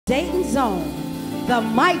Dayton's own, the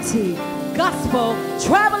mighty Gospel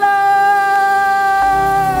Travelers.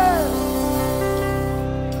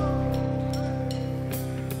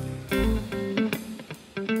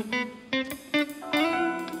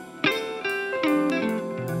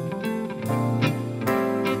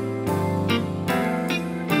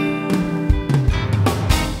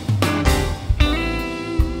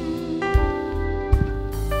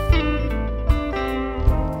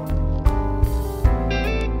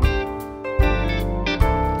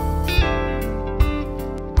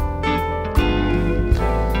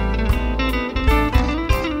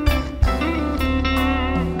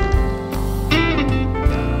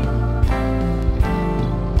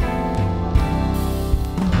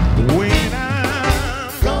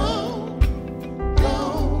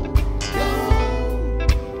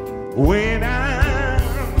 When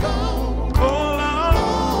I'm gone,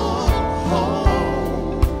 home,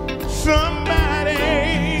 somebody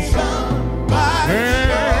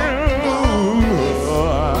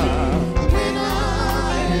when I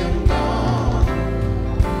am gone,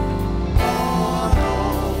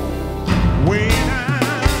 when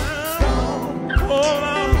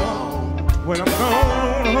I'm gone, when I'm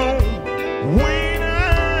gone home, when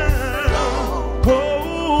I'm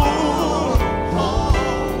home,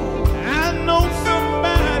 I know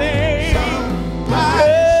somebody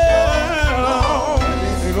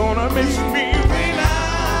they're gonna miss me when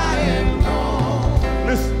I am gone.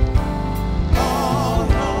 Listen,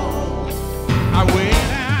 I went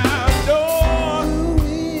outdoors,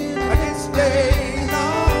 I didn't stay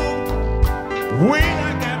long. When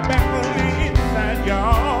I got back on the inside,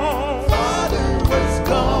 y'all, father was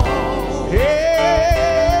gone.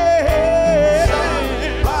 Yeah,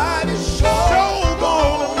 somebody sure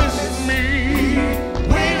gonna miss me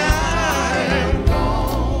when I am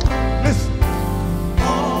gone. Listen,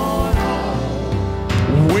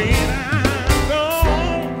 when I'm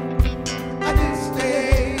gone, I didn't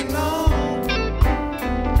stay long.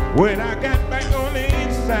 When I got back on the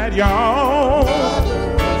inside, y'all,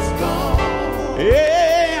 father was gone.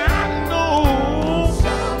 Yeah, I know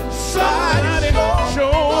somebody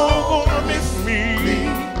sure gonna miss me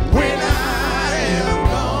when I am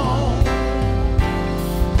gone.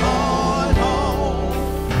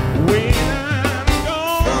 When I'm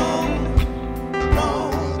gone,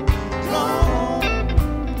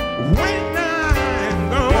 when I'm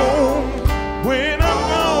gone, when I'm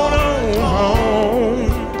gone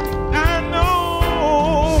home, I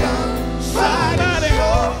know somebody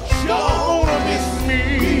sure gonna miss me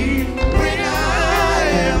when I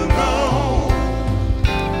am gone.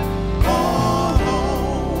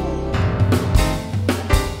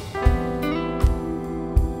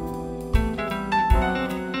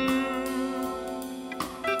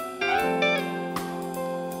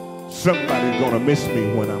 Somebody's gonna miss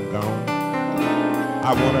me when I'm gone.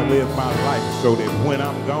 I wanna live my life so that when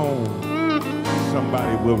I'm gone,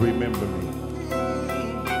 somebody will remember me.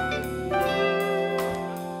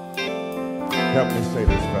 Help me say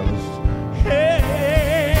this, fellas. Hey,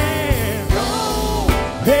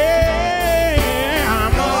 hey,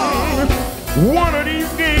 I'm on one of these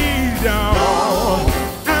days, y'all.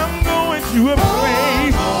 I'm going to a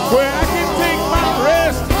place where I can take my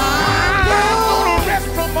rest. I'm gonna rest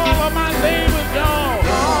from all of my labors, y'all.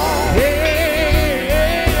 Yeah,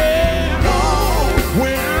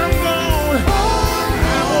 when I'm gone, I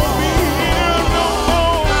won't be here no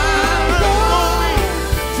more. I'm going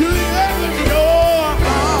to the other door,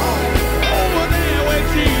 over there where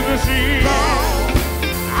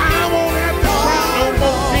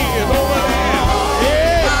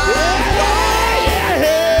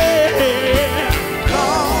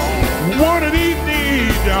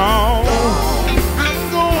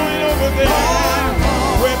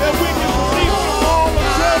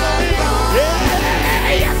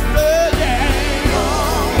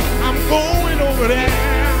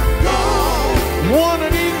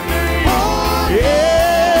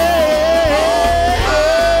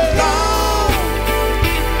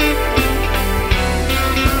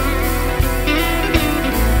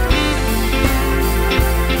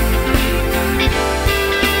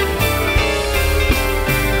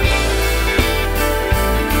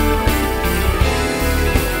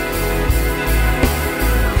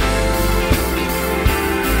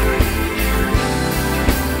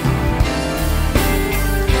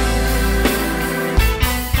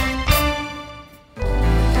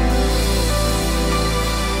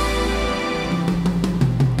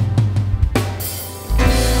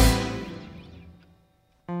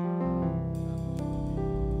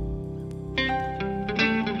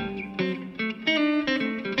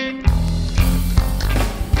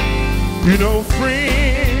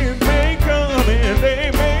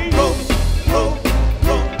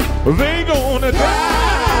They gonna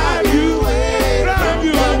drive you away. Drive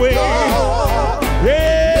you away.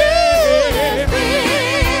 Yeah.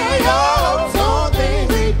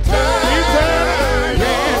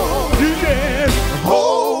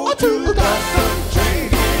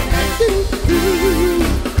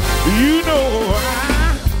 You know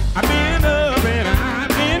I've been up and I've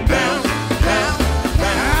been down,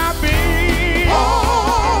 I've been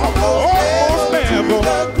almost there, boy.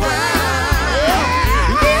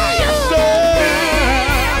 Yes, sir.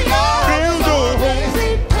 Feels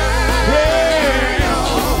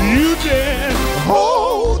yeah. You just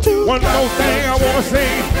hold to. One more thing I wanna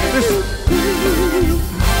say. Listen.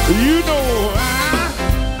 You know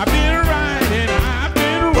I've been right and I've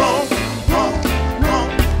been wrong.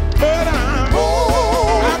 But I'm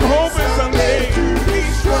hoping someday to be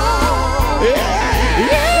strong. Yeah.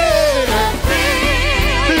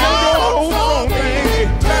 Still hold on, baby.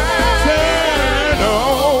 Turn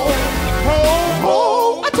on.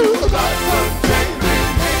 Hold to the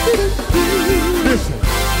listen.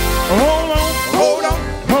 Hold on. Hold on.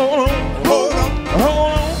 Hold on. Hold on.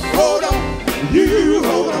 Hold on. Hold on. You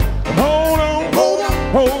hold on. Hold on. Hold on.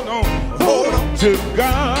 Hold on. Hold on. To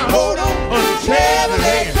God. Hold on. Until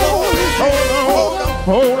let go. Hold on.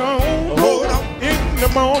 Hold on. Hold on. In the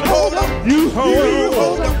morning. Hold on. You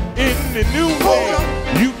hold on. In the new day.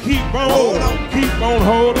 You keep on holding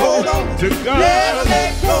to God.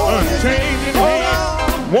 Unchanging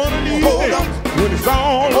hand. One of these days when it's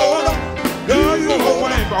all over, God's gonna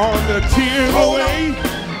wipe all the tears away.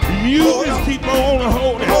 You just keep on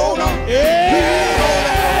holding.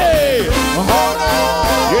 Yeah. Hold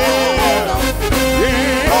on. Yeah.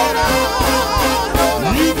 Yeah.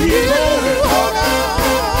 You keep holding.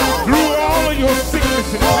 Through all of your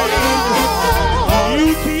sickness and pain.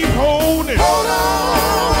 You keep holding.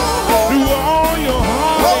 Through all your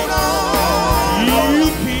heartache. You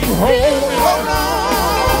keep holding.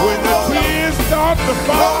 When the tears start to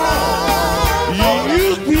fall.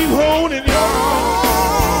 You keep holding,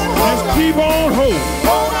 y'all. Just keep on holding.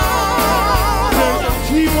 Just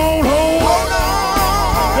keep on holding.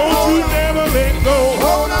 Don't you never let go.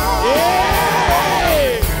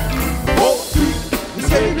 Yeah. Hold to the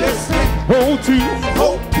Savior's hand. Hold to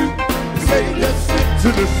the Savior's hand. To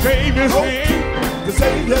the Savior's hand. The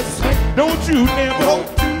Savior's hand. Don't you never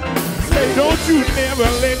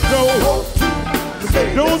let go.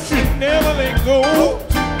 Don't you never let go.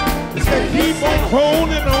 Keep on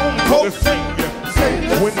holding on to the Savior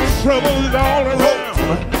when trouble is all around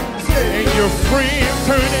and your friends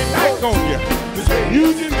turning back on you.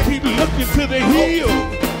 You just keep looking to the hill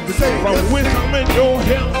from wisdom and your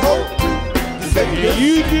help.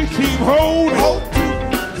 You just keep holding.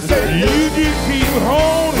 You just keep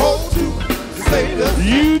holding.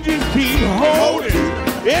 You just keep holding.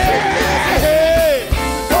 Yeah.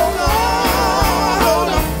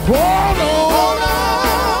 Hold on.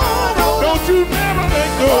 Don't you never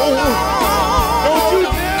let go. Don't you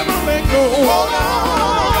never let go.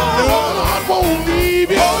 God won't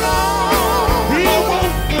leave you. He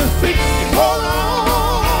won't forsake you.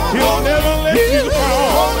 He'll never let you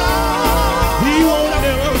fall. He won't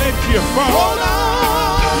never let you fall.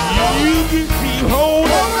 You just keep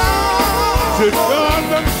holding to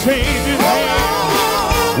God's unchanging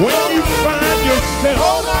hand. When you find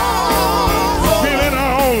yourself feeling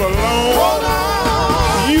all alone,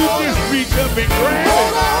 you just reach up and grab it.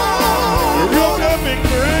 Reach up and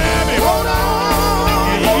grab it.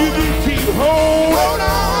 And you just keep holding.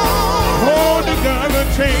 Hold to God's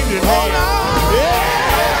unchanging hand.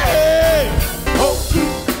 Yeah. Hold to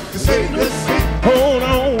the Savior's hand. Hold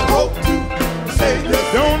on.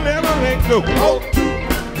 Don't ever let go.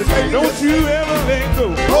 Don't you ever let go.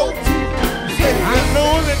 I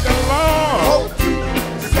know that the Lord,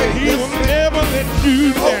 He will never let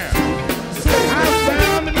you down. I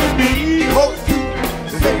found him to be a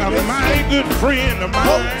mighty good friend of mine. I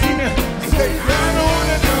know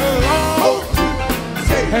that the Lord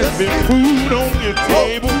has been food on your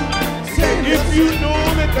table. If you know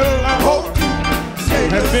that the Lord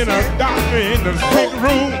has been a doctor in the sick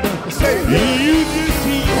room, you just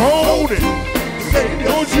keep holding.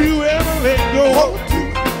 Don't you ever let go.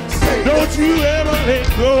 Don't you ever let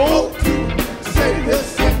go.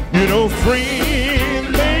 You know, friends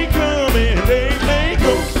may come and they may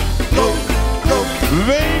go.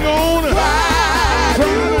 They gonna try to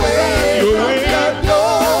ride your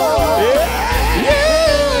way.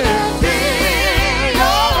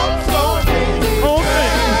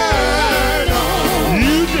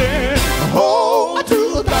 You just hold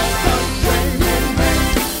to the changing.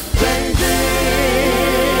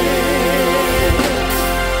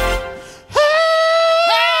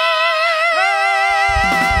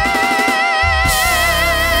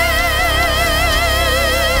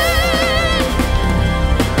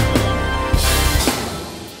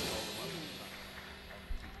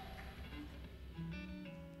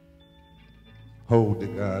 hold to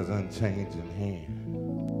God's unchanging hand.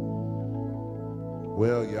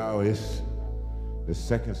 Well, y'all, it's the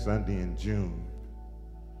second Sunday in June.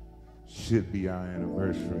 Should be our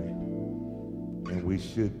anniversary, and we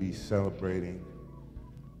should be celebrating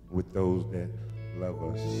with those that love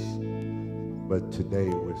us. But today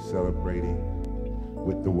we're celebrating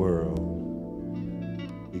with the world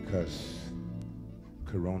because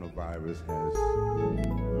coronavirus has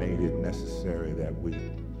made it necessary that we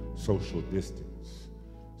social distance.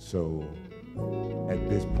 So at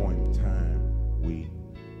this point in time, we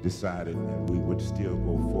decided that we would still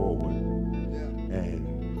go forward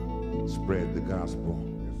and spread the gospel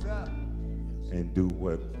and do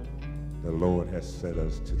what the Lord has set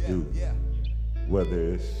us to do.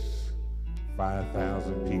 Whether it's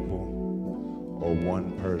 5,000 people or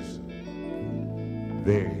one person,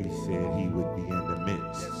 there he said he would be in the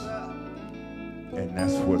midst. And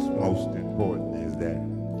that's what's most important, is that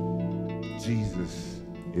Jesus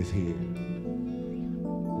is here.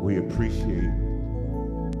 We appreciate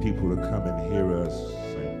people to come and hear us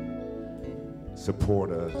and support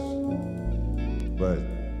us, but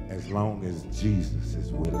as long as Jesus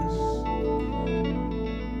is with us,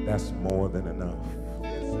 that's more than enough.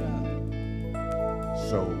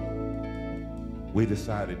 So we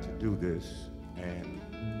decided to do this, and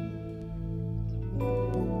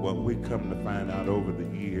what we come to find out over the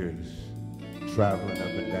years, traveling up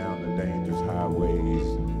and down the dangerous highways,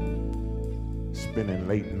 spending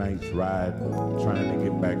late nights riding, trying to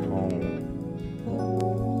get back home.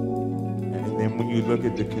 And then when you look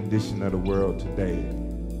at the condition of the world today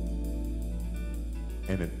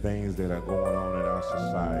and the things that are going on in our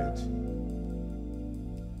society,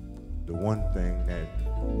 the one thing that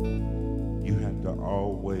you have to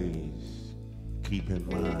always keep in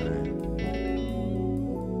mind,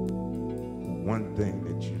 one thing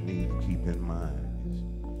that you need to keep in mind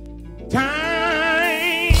is time.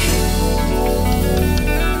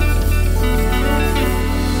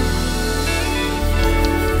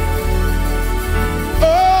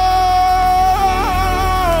 Oh,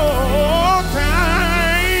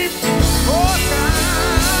 time. Oh,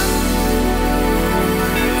 time.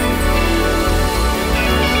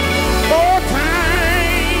 Oh,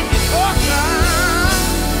 time. Oh, time.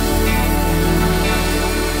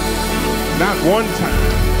 Not one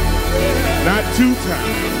time, not two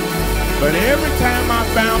times, but every time I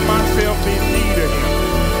found myself in need of him.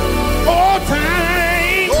 Oh,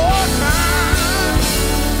 time, oh, time.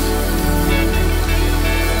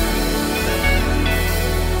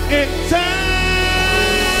 It's time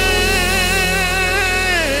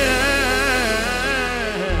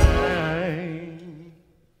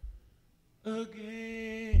again.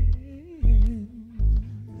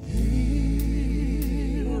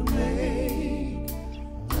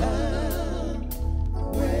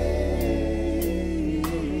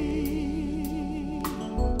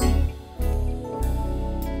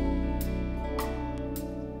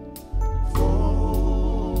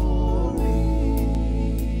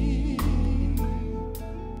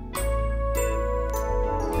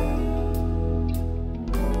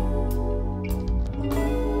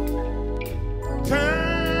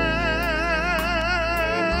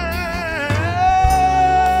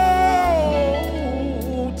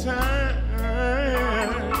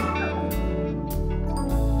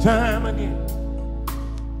 Time again.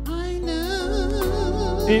 I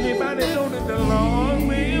know. Anybody know that the Lord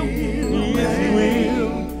will? Yes, he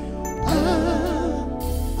will.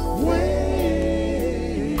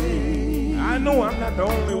 I know I'm not the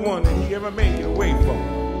only one that he ever made a way for.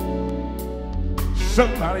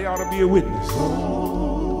 Somebody ought to be a witness.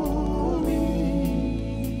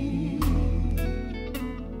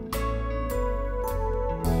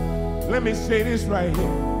 Let me say this right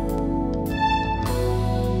here.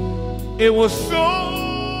 It was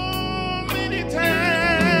so many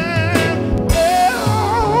times,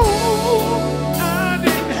 oh, I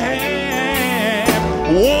didn't have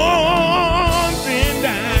one thing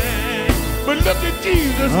dime, but look at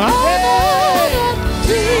Jesus.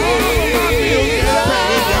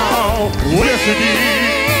 Yes, he is.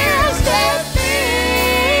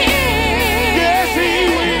 Yes, he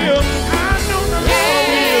will. I know the Lord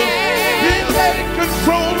will. He'll take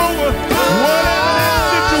control over whatever that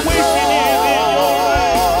situation is in your life.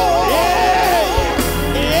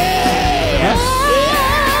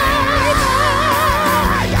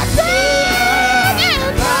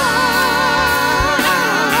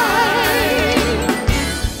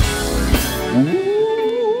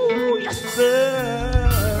 Ooh, yes, sir.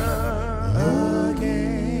 Again.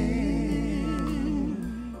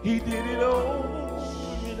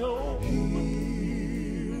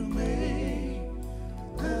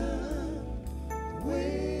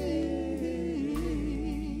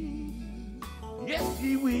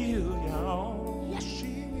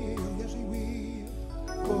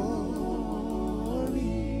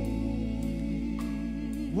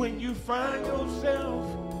 When you find yourself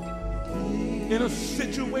in a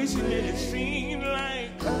situation that it seems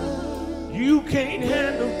like you can't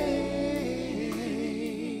handle,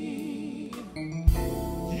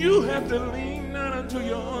 you have to lean not unto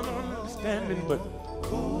your own understanding, but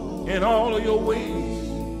in all of your ways,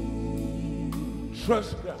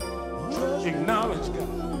 trust God, acknowledge God,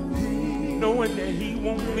 knowing that He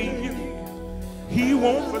won't leave you, He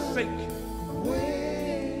won't forsake you,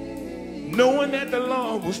 knowing that the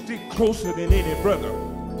Lord will stick closer than any brother,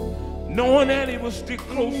 knowing that He will stick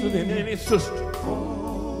closer than any sister.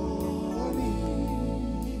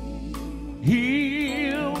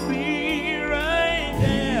 He'll be right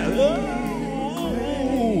there.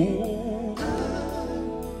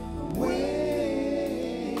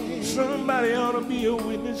 Somebody ought to be a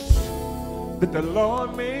witness that the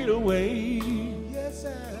Lord made a way.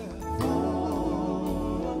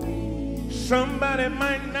 Somebody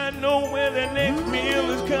might not know where the next meal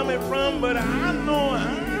is coming from, but I know.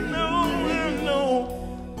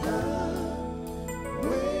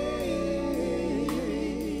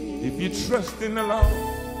 If you trust in the Lord,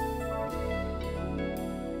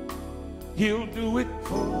 He'll do it.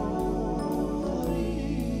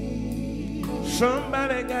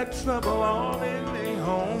 Somebody got trouble all in their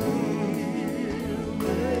home,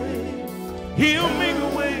 He'll make a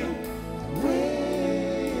way.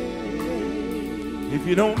 If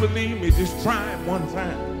you don't believe me, just try it one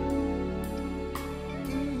time.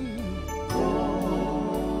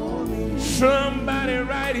 Somebody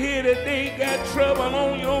right here today got trouble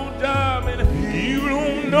on your job and you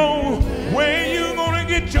don't know where you're gonna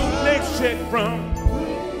get your next check from.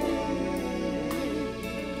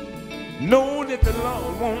 Know that the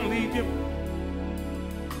Lord won't leave you.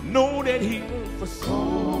 Know that He won't forsake you.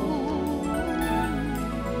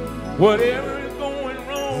 Whatever is going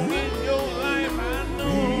wrong in your life, I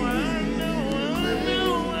know.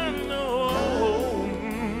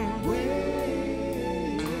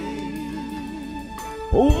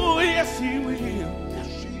 Oh, yes, He will.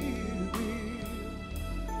 Yes, He will.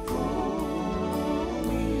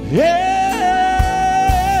 Yeah.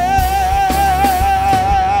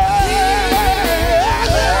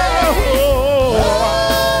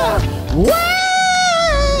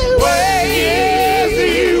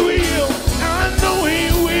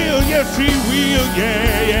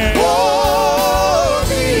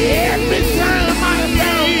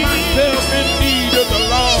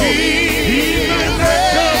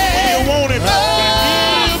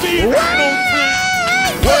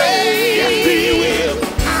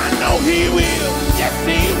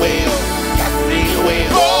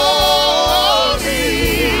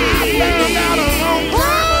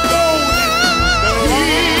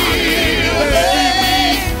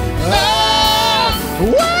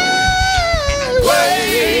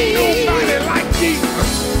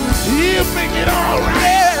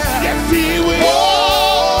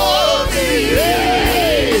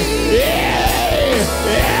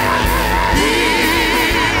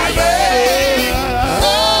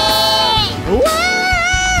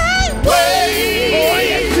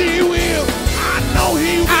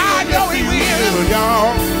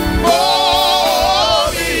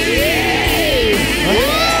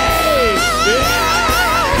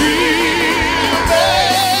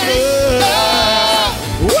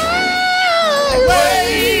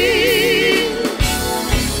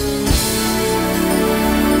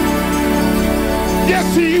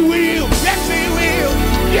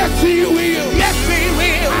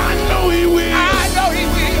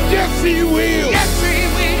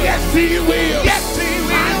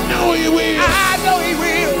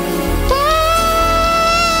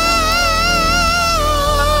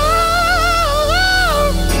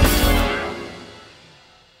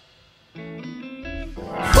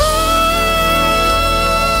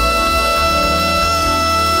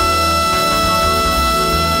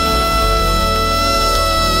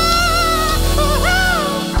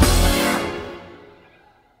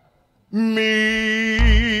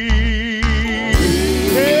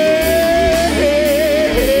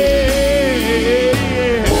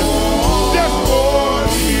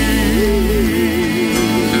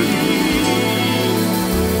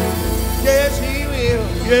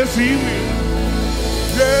 Yes, He will.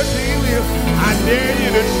 Yes, He will. I dare you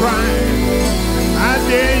to try. I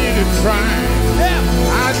dare you to try.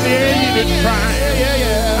 I dare you to try.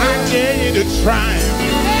 I dare you to try.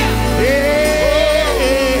 Yeah.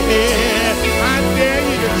 I dare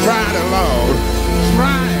you to try the Lord.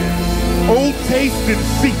 Try. Oh, taste and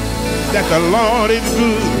see that the Lord is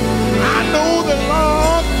good. I know the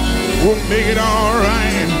Lord will make it all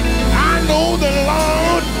right. I know the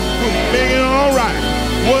Lord will make it all right.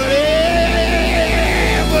 Whatever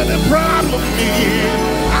I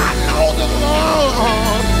know the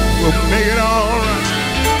Lord will make it all right.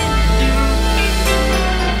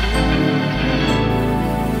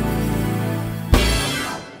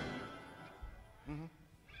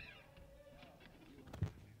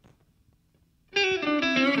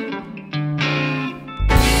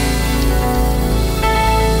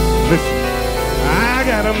 Listen, I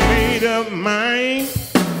got a made up mind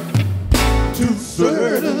to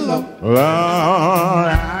serve the Lord. Lord,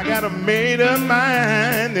 I got a made up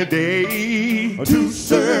mind today to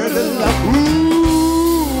serve the Lord.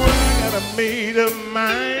 Ooh, I got a made up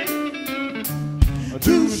mind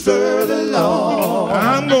to serve the Lord.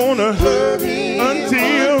 I'm gonna serve him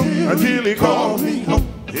until he calls me home.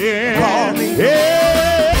 Yeah,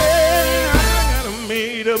 yeah, I got a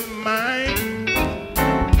made up mind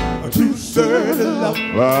to serve the Lord.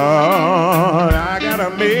 Lord, I got a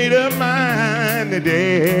made up mind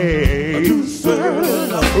today to serve the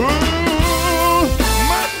Lord. Ooh,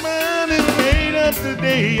 my mind is made up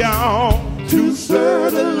today, y'all, to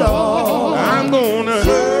serve the Lord. I'm gonna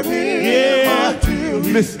serve him, yeah, until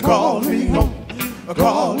he calls me home.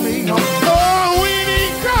 Call me home. Oh, when he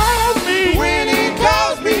calls me,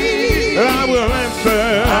 I will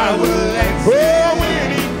answer. I will answer.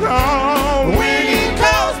 Oh, when he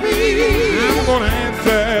calls me, I'm gonna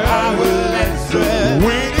answer. I will answer.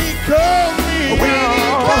 When he calls me,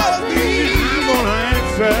 I'm gonna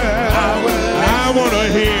answer. I wanna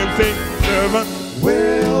hear him say, servant,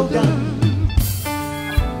 well done,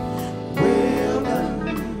 well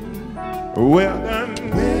done, well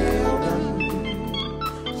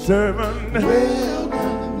done, servant, well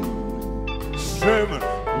done, servant,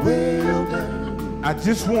 well done. I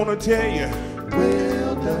just wanna tell you,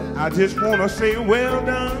 well done. I just wanna say, well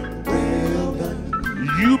done. Well done.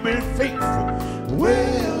 You've been faithful.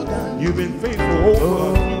 Well done. You've been faithful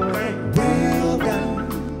over things. Well done.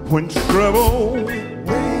 When trouble,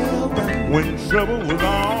 well done. When trouble was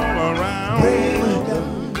all around, well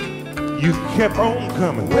done. You kept on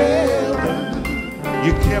coming. Well done.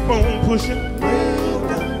 You kept on pushing. Well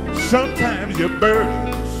done. Sometimes your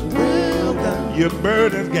burdens, well done. Your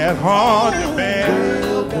burdens got hard to bear.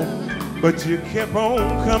 Well done. But you kept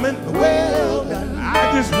on coming. Well done.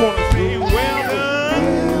 I just want to say, well done.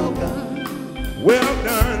 Well done. Well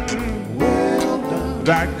done. Well done.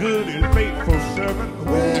 Thy good and faithful servant.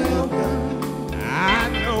 Well done. I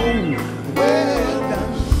know. Well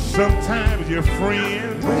done. Sometimes your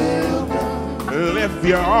friends, well done, left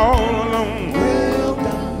you all alone. Well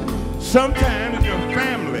done. Sometimes your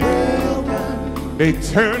family, well done, they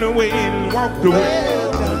turned away and walked away.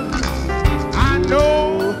 Well done. I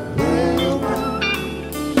know.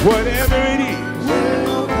 Whatever it is,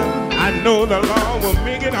 I know the Lord will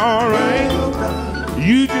make it all right.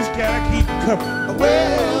 You just gotta keep coming.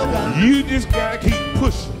 You just gotta keep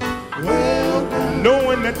pushing.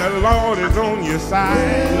 Knowing that the Lord is on your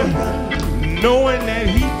side. Knowing that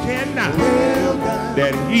he cannot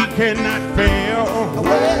fail.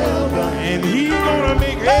 And he's gonna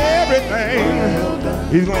make everything.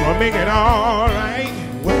 He's gonna make it all right.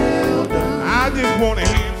 I just want to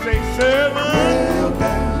hear him say, servant.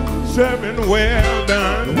 Servant, well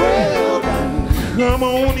done. Well done. Come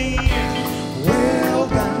on in. Well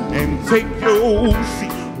done. And take your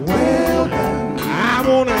seat. Well done. I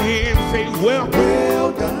want to hear him say, welcome.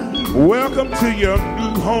 Well done. Welcome to your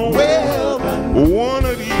new home. Well done. One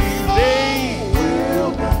of these days,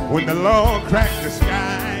 well done, when the Lord cracked the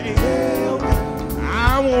sky, well done,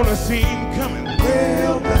 I want to see him coming.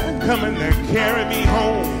 Well done. Coming to carry me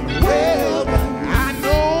home. Well done. I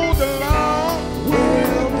know the Lord,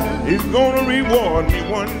 well done, is gonna reward me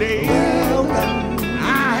one day. Well done.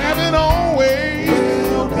 I haven't always,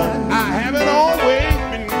 well done, I haven't always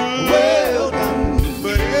been good. Well done.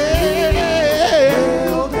 But yeah,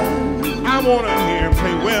 well done, I wanna hear him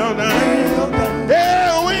say, well done. Well done.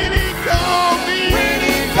 Yeah, when he calls me,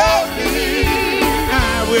 I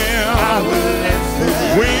will answer.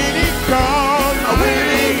 When he calls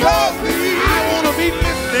me, I wanna be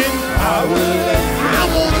listening. I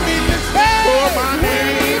wanna be listening for my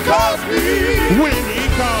name. When he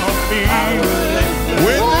calls me, I will answer.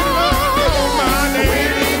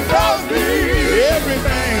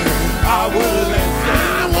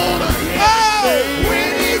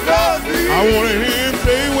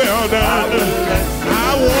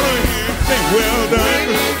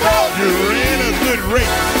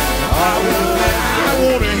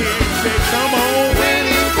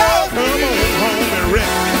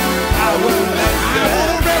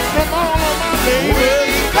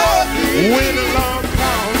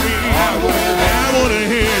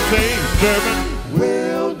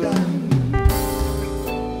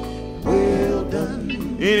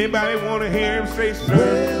 Anybody want to hear him say, sir?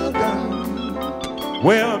 Well done.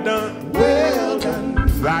 Well done. Well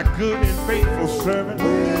done. Thy good and faithful servant.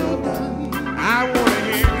 Well done. I want to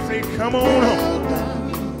hear him say, come on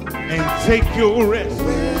home and take your rest.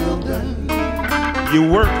 Well done.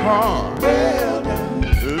 You work hard. Well done.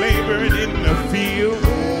 Laboring in the field.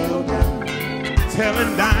 Well done.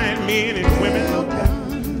 Telling dying men and women Well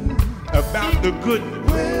done. about the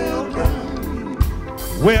goodness. Well done.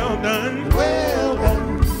 Well done. Well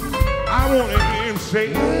done. I want to hear him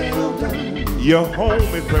say, Well done. your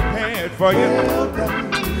home is prepared for you. Well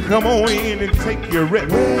done. Come on in and take your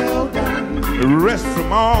rest. Well done. Rest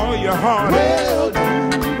from all your heartaches. Well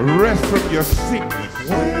done. Rest from your sickness.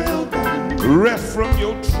 Well done. Rest from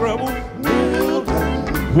your trouble. Well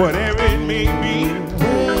done. Whatever it may be.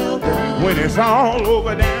 Well done. When it's all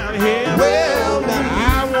over down here. Well done.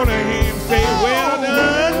 I want to hear him say, well done.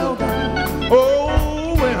 Well done.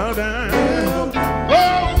 Oh, well done.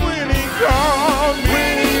 Oh, when he calls me.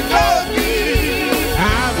 When he calls me, I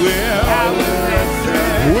will answer.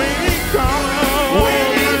 When he calls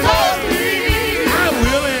me, I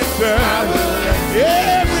will answer.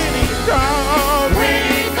 Yeah, when he calls me,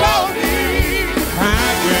 I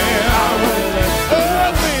will. Oh,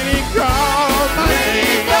 when he calls me,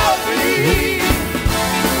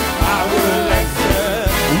 I will answer.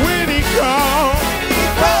 when he calls,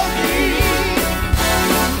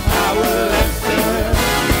 I will answer.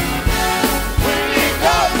 When he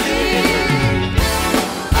calls me,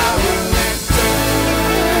 I will answer.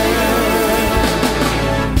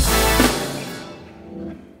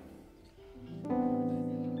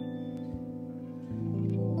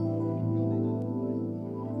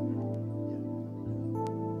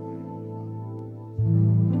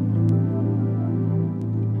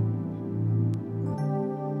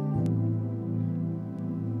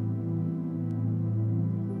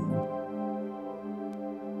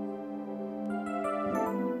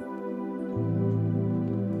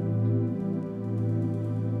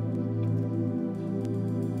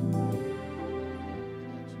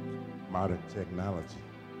 modern technology.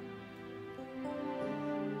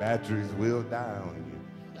 Batteries will die on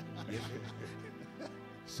you.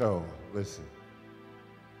 So, listen.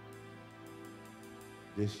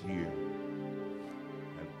 This year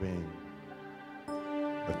has been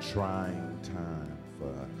a trying time for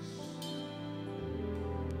us.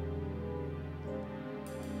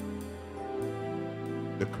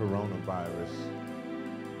 The coronavirus,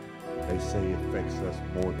 they say it affects us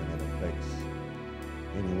more than it affects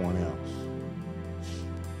anyone else.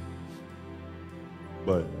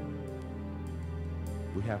 But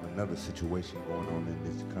we have another situation going on in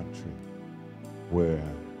this country where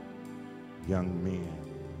young men,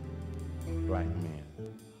 black men,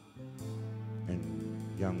 and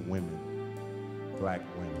young women, black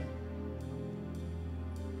women,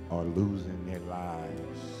 are losing their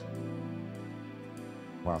lives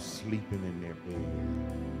while sleeping in their bed,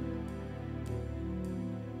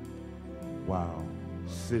 while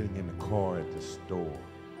sitting in the car at the store.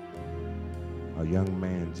 A young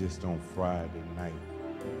man just on Friday night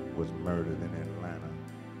was murdered in Atlanta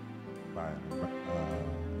by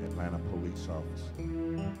an Atlanta police officer.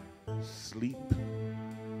 Sleep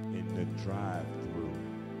in the drive-thru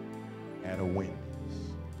at a Wendy's.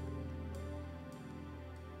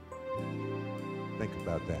 Think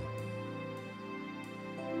about that.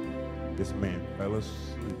 This man fell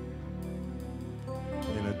asleep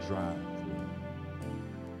in a drive-thru.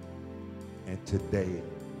 And today,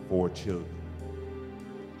 4 children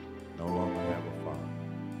no longer have a father.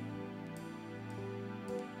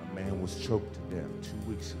 A man was choked to death 2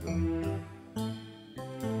 weeks ago.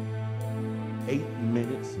 8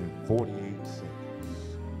 minutes and 48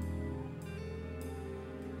 seconds.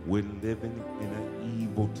 We're living in an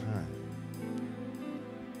evil time.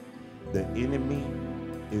 The enemy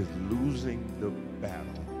is losing the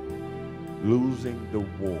battle, losing the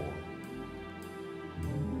war,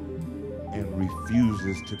 and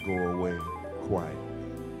refuses to go away quietly.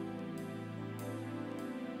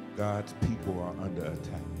 God's people are under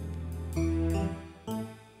attack.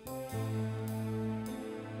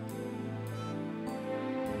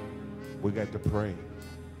 We got to pray.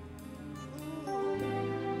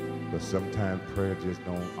 But sometimes prayer just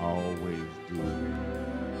don't always do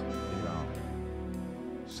it all.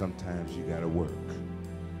 Sometimes you gotta work.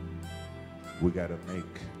 We gotta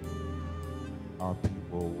make our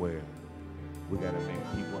people aware. We gotta make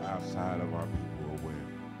people outside of our people aware.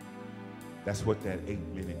 That's what that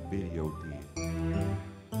 8-minute video did.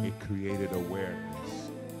 It created awareness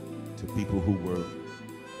to people who were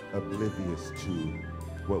oblivious to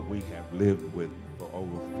what we have lived with for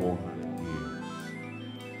over 400 years.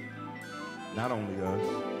 not only us,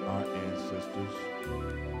 our ancestors,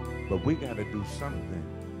 but we got to do something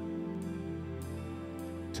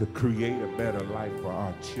to create a better life for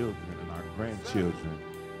our children and our grandchildren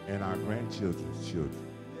and our grandchildren's children.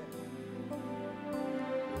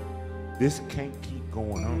 This can't keep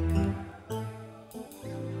going on.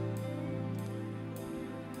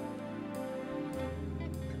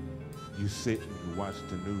 You sit and you watch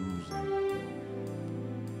the news and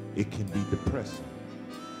it can be depressing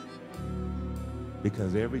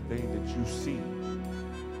because everything that you see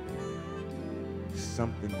is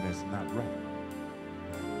something that's not right.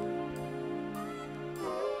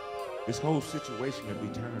 This whole situation can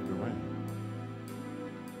be turned around,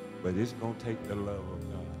 but it's going to take the love of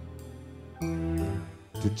God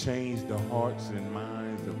to change the hearts and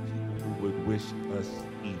minds of people who would wish us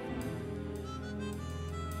evil.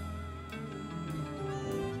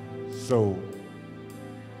 So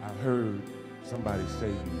I heard somebody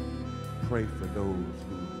say, pray for those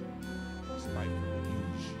who might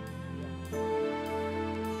use you.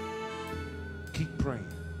 Keep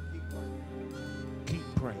praying. Keep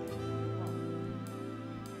praying.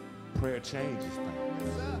 Prayer changes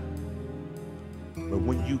things. But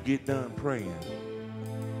when you get done praying,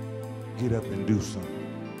 get up and do something.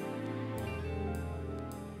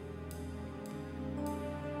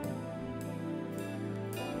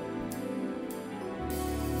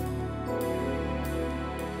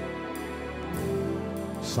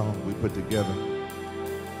 Song we put together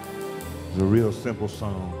is a real simple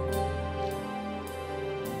song.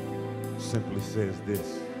 Simply says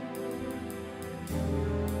this.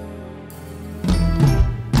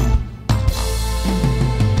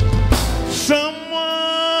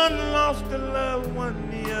 Someone lost a loved one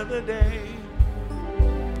the other day.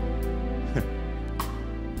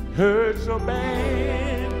 Hurt so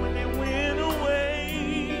bad when they went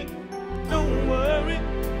away. Don't worry.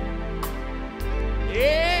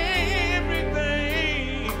 Everything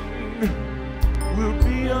will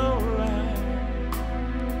be all right.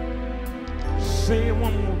 Say it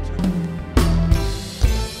one more time.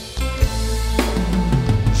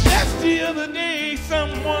 Just the other day,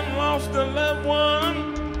 someone lost a loved one.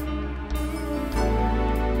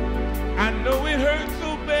 I know it hurt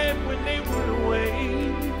so bad when they went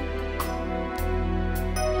away.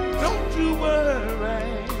 Don't you worry.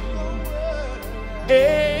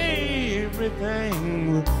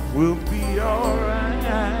 Everything will be all right.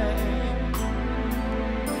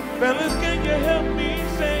 Fellas, can you help me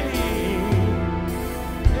sing?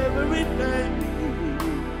 Everything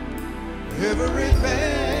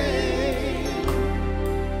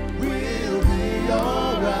will be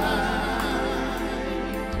all right.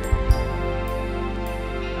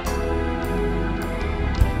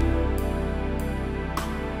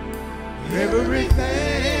 Everything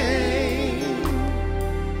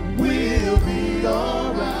will be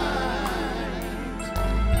all right.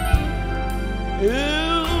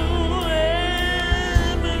 Ooh,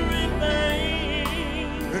 everything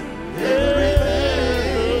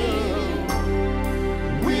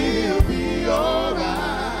will be all right.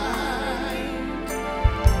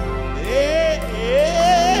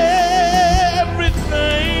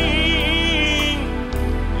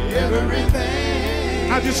 Everything.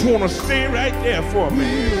 I just want to stay right there for a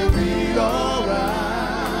minute. Will be all right.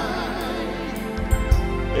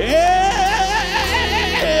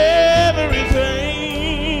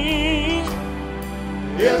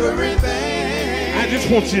 Everything. I just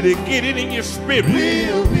want you to get it in your spirit.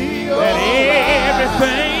 Will be all that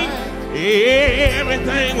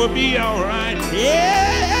everything will be all right.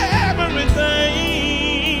 Everything.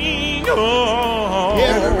 Oh.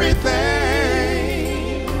 Everything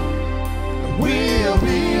will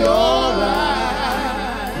be all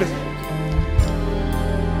right. Listen.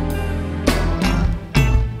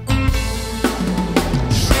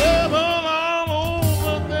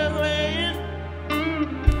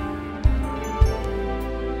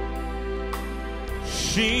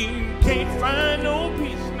 She can't find no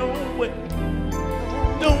peace, no way.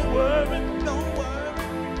 Don't worry, don't worry.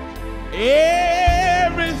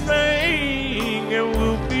 Everything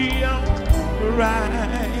will be all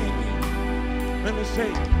right. Let me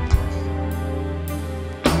say,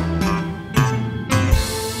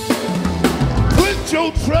 put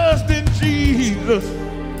your trust in Jesus.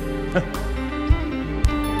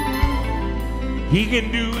 He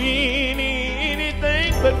can do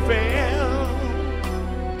anything but fail.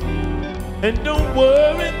 And don't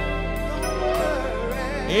worry,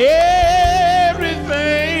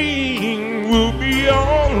 everything will be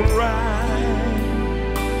all right.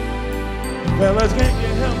 Fellas, can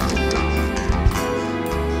you help me?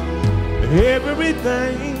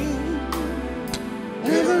 Everything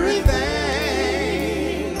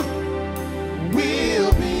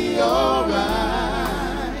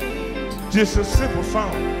Just a simple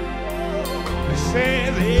song. It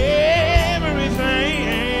says everything,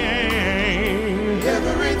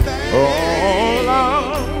 oh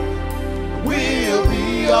Lord, will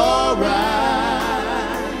be alright.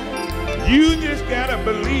 You just gotta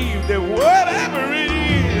believe that whatever it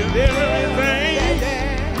is,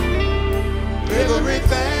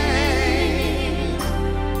 Everything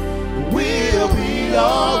will be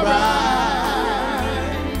alright.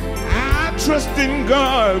 I trust in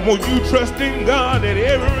God. Won't you trust in God that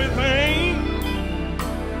everything,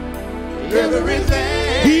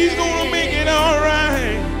 He's gonna make it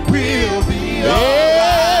alright. Will be alright.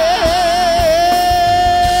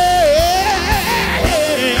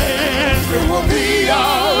 It will be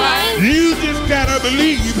alright. You just gotta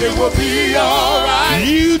believe. It will be alright.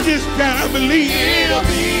 You just gotta believe. It'll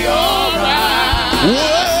be alright.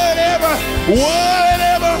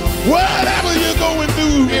 Whatever you're going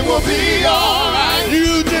through, It will be alright.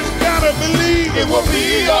 you just gotta believe It will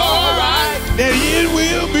be alright. that it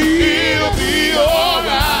will be. It'll be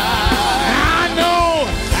alright. I know.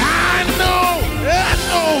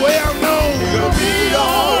 Well, no. It'll be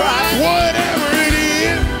alright. Whatever it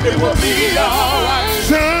is, It will be alright.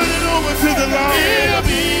 turn it over to the Lord. It'll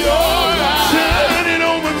be alright. Turn it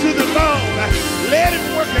over to the Lord. Let Him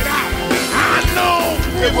work it out. I know.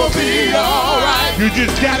 It will be alright. You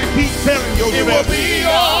just gotta keep telling It will yourself, be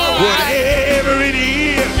alright. whatever it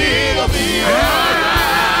is. It'll be alright.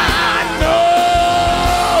 I know.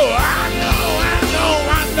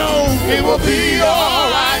 It will be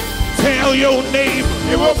alright. Tell your neighbor.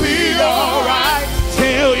 It will be alright.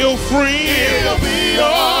 Tell your friend. It'll be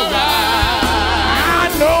alright. I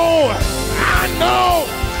know.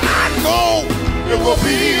 It will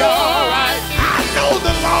be alright. I know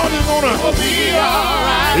the Lord is It will be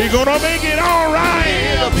alright. He's gonna make it all right.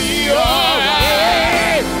 It'll be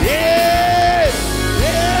alright. Yeah.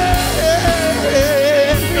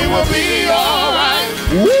 It will be alright.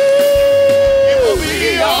 Woo. It will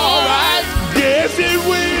be alright. Yes, it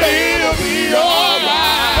will. It'll be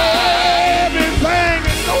alright. Everything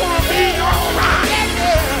is gonna be all right.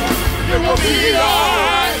 It will be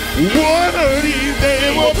alright. One of these days,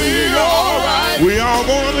 It will be alright. we all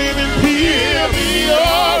gonna live in peace. It'll be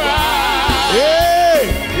alright.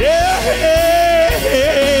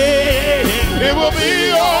 It will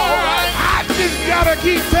be alright. I just gotta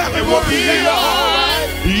keep telling It will be alright.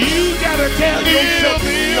 You gotta tell It'll yourself.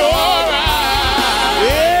 be alright.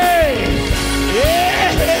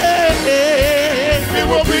 It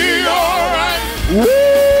will be alright. Woo!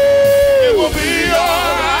 It will be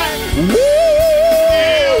alright. Woo!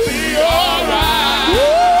 It'll be alright.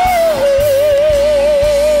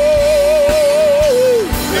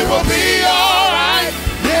 It will be alright.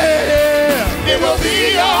 Yeah! It will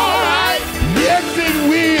be alright. Yes, it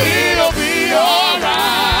will. It'll be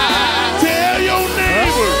alright. Tell your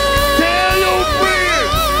neighbor. Tell your friend.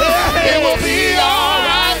 It will be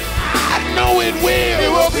alright. I know it will.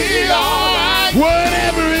 It will be alright.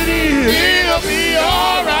 Whatever it is. It'll be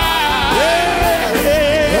alright.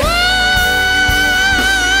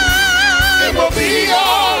 It will be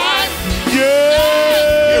alright.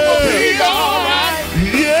 Yeah. It will be alright.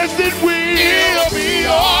 Yes, it will. It'll be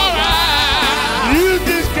alright. You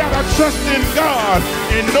just gotta trust in God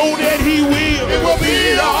and know that He will. It will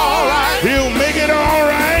be alright. He'll make it all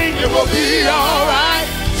right. It will be alright.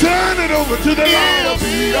 Turn it over to the It'll Lord.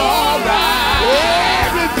 be alright.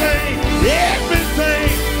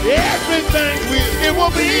 Everything will. It will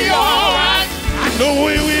be alright. I know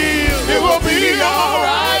it will. It will be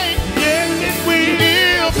alright. Yes, it will.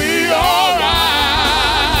 It'll be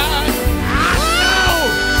alright. I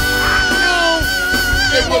know.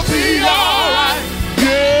 It will be alright.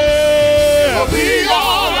 Yeah. It will be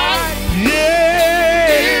alright.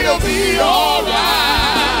 Yeah. It'll be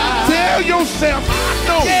alright. Tell yourself, I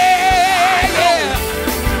know.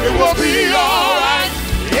 It will be alright.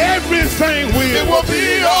 Everything will. It will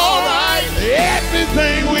be alright.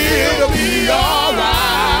 Everything will. It'll be alright.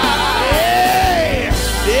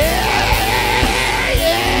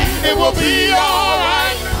 It will be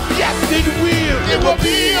alright. Yes, it will. It will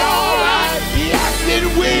be alright. Yes, it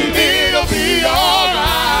will. It'll be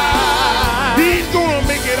alright. He's gonna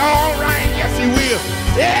make it all right. Yes, he will.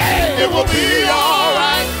 Yeah. It will be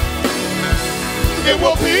alright. It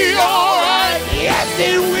will be alright. Yes,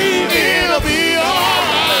 it will. It'll be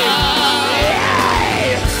alright.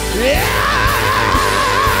 Yeah.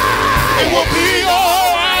 It will be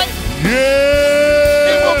alright.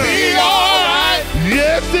 Yeah. It will be alright.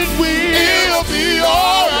 Yes, it will. It'll be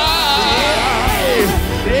alright.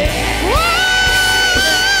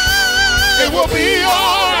 It will be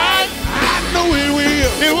alright. I know it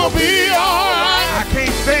will. It will be alright. I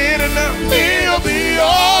can't say it enough.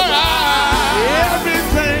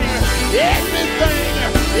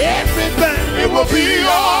 will be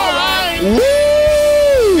all right.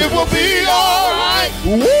 Woo! It will be all right.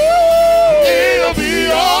 Woo! It'll be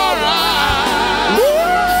all right. Woo!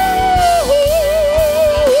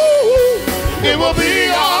 It will be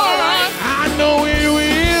all right. I know it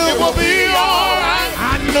will. It will be all right.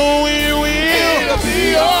 I know it will. It'll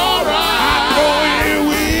be all right. I know it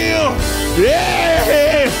will.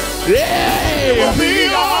 Yeah. Yeah. It will be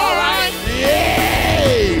all right.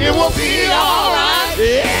 Yeah. It will be all right.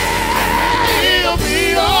 Yeah. It'll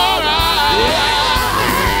be all right.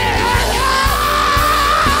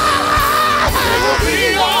 It will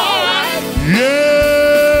be all right.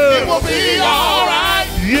 Yeah. It will be all right.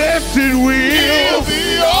 Yes, it will. It'll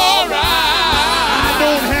be all right. I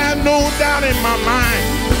don't have no doubt in my mind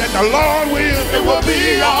that the Lord will. It will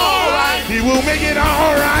be all right. He will make it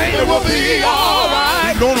all right. It will be all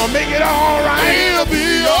right. He's gonna make it all right. It'll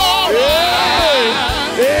be all right.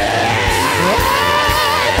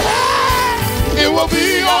 It will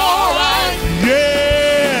be all right.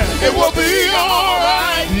 Yeah. It will be all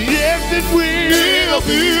right. Yes, it will. It'll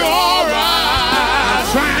be all right. I'm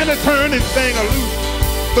trying to turn this thing loose,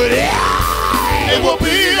 but it will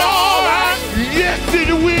be all right. yes, it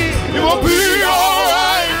will. It will be all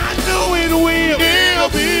right. I know it will. It'll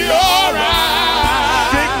be all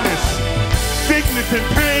right. Sickness and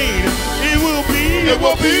pain. It will be. It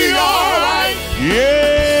will be all right.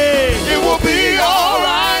 Yeah. It will be all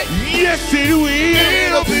right. Yes, it will.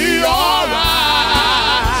 It'll be all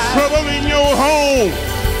right. Trouble in your home.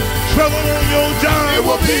 Trouble on your job. It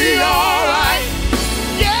will be all right.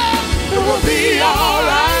 Yeah. It will be all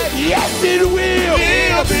right. Yes, it will.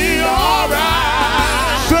 It'll be all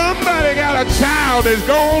right. Somebody got a child that's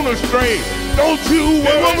gone astray. Don't you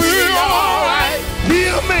It will worry. be all right.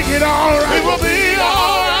 He'll make it all right. It will be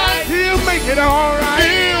all right. He'll make it all right.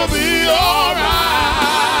 It'll be all right.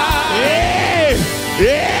 Yeah.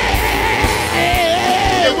 Yeah.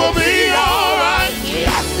 It will be all right.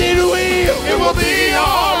 Yes, it will. It will be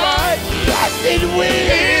all right. Yes, it will.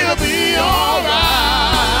 It'll be all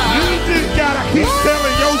right. You just gotta keep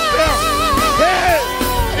telling yourself, hey,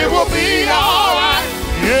 It will be all right.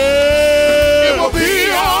 yeah. It will be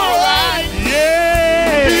all right.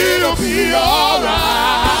 Yeah. It'll be all right.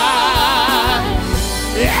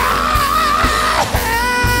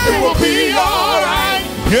 It will be all right.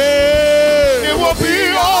 Yeah. It will be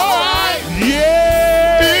all right.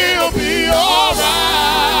 Yeah. It'll be all right.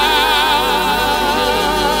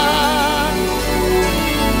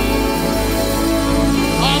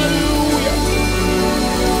 Hallelujah.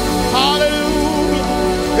 Hallelujah.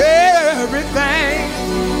 Everything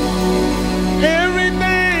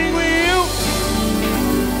will.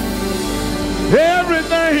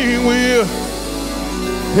 Everything will.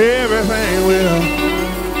 Everything will.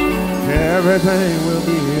 Everything will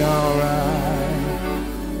be all right.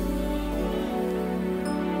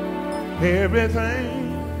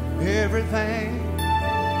 Everything.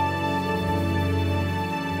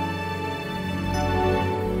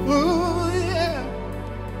 Ooh, yeah.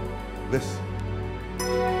 Listen,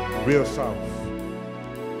 real soft.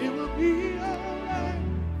 It will be all right.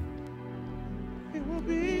 It will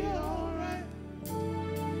be all right.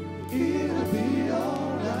 It'll be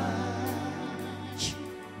all right.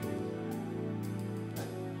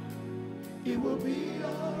 It will be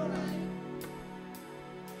all right.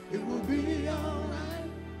 It will be all right.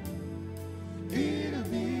 It'll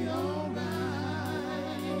be all right.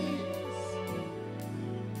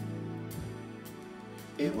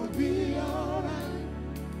 It will be all right.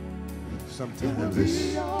 Sometimes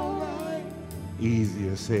it's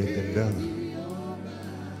easier said than done.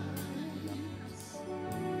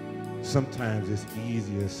 Sometimes it's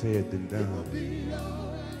easier said than done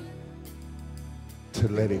to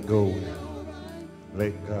let it go,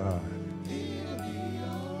 let God.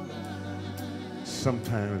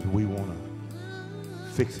 Sometimes we want to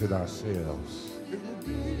fix it ourselves.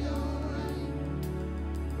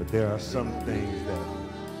 But there are some things that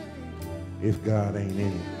if God ain't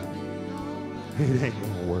in it, it ain't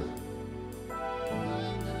gonna work.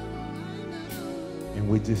 And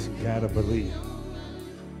we just gotta believe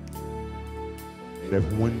that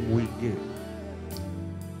when we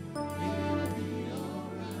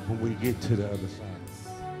get to the other side,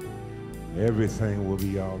 everything will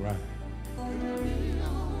be all right.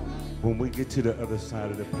 When we get to the other side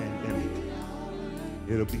of the pandemic,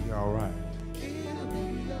 it'll be all right.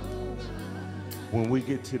 When we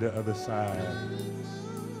get to the other side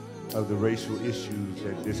of the racial issues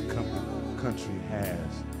that this country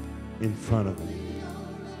has in front of it,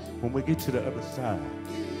 when we get to the other side,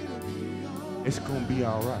 it's gonna be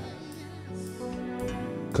all right.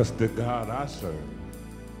 Because the God I serve,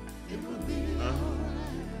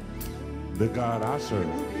 The God I serve,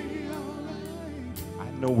 I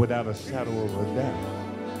know without a shadow of a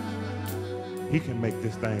doubt, he can make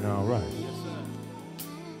this thing all right.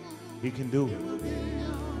 He can do it.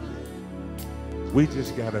 We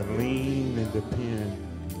just got to lean and depend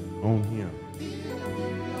on him.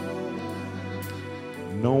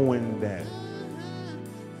 Knowing that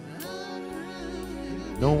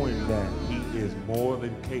he is more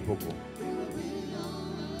than capable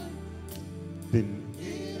than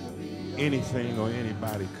anything or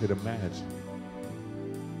anybody could imagine.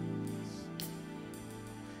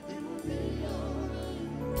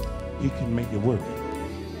 He can make it work.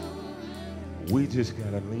 We just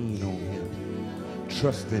gotta lean on him,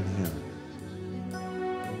 trust in him,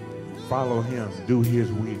 follow him, do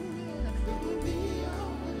his will.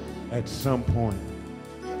 At some point,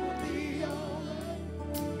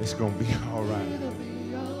 it's gonna be all right.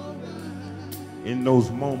 In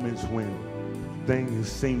those moments when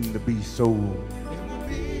things seem to be so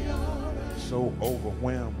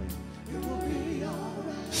overwhelming,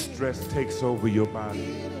 stress takes over your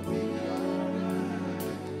body.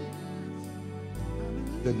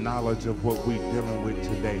 The knowledge of what we're dealing with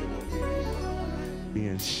today,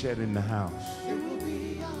 being shed in the house,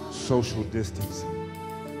 social distancing.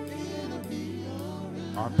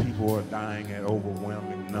 Our people are dying at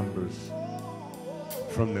overwhelming numbers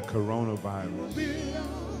from the coronavirus.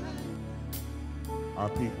 Our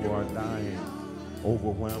people are dying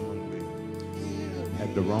overwhelmingly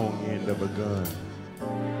at the wrong end of a gun.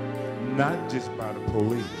 Not just by the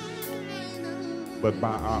police, but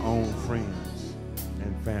by our own friends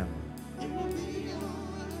and family.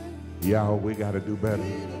 Y'all, we gotta do better.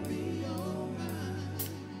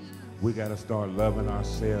 We gotta start loving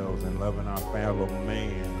ourselves and loving our fellow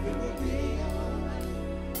man.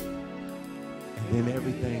 And then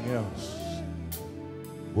everything else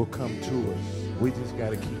will come to us. We just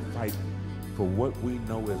gotta keep fighting for what we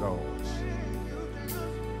know is ours.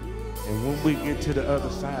 And when we get to the other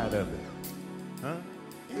side of it,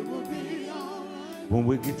 when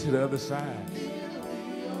we get to the other side,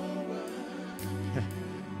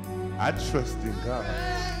 I trust in God.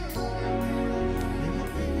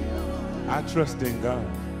 I trust in God.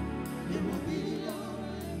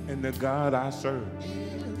 And the God I serve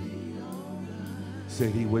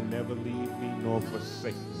said he would never leave me nor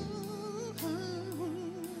forsake me.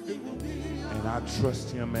 And I trust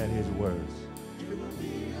him at his words.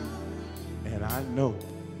 And I know